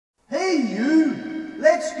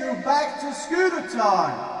you back to scooter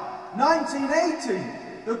time.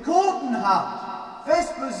 1980, the Corton Hut,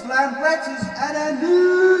 Vespers, Lambrettas, and a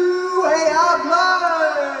new way of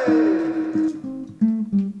life.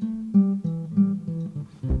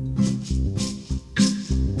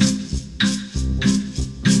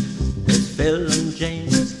 There's Phil and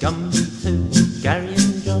James, Gumby too, Gary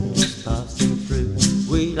and John just passing through.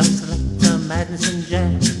 We like Selector, Madness and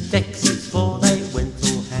Jam, Dexys for they went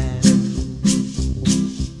all ham.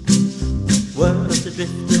 Word of the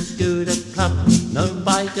Drifter Scooter Club, known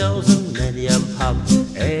by girls and many a pub.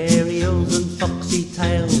 Aerials and foxy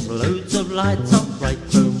tails, loads of lights on bright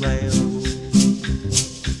chrome rails.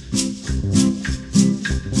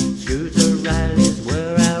 Scooter rallies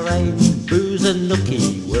were our aim, booze and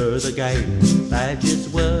nookie were the game. Badges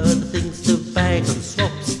were the things to bag and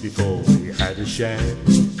swaps before we had a share.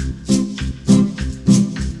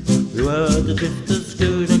 We were the Drifter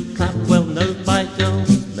Scooter Club, well known by girls,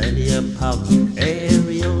 many a pub.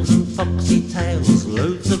 Aerials and foxy tails,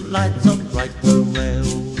 loads of lights on bright chrome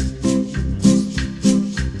rails.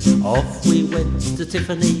 Off we went to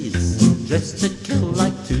Tiffany's, dressed to kill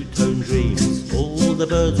like two-tone dreams. All the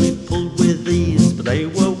birds we pulled with these, but they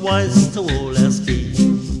were wise to all our schemes.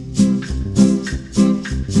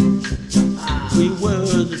 We were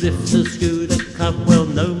the Drifter Scooter Club, well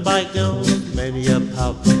known by girls, many a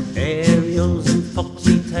pub. Aerials and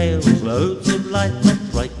foxy tails, loads of lights on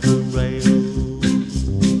bright chrome rails.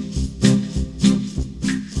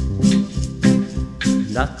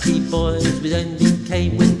 Nutty boys we then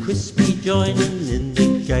became, with Crispy joining in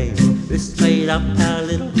the game. This made up our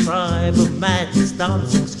little tribe of madness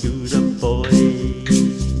dancing scooter boys.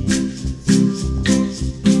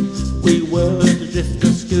 We were the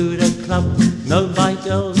Drifter Scooter Club, known by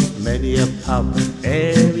girls, many a pub.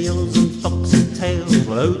 Aerials and foxy tails,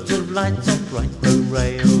 loads of lights on bright chrome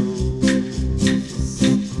rails.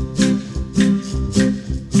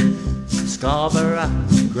 Scarborough,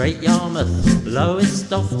 Great Yarmouth,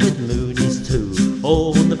 Lowestoft with Moonies too.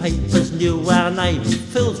 All the papers knew our name,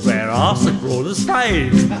 Phil's rare arse and Brawler's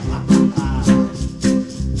fame.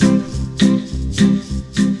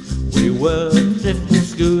 We were the Drifter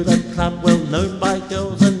Scooter Club, well known by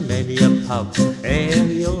girls and many a pub.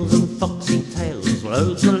 Aerials and foxy tails,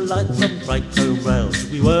 loads of lights on bright chrome rails.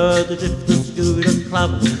 We were the Drifter Scooter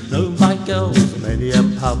Club, known by girls, many a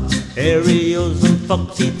pub. Aerials and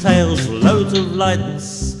foxy tails, loads of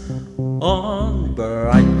lights on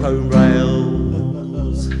bright chrome rails.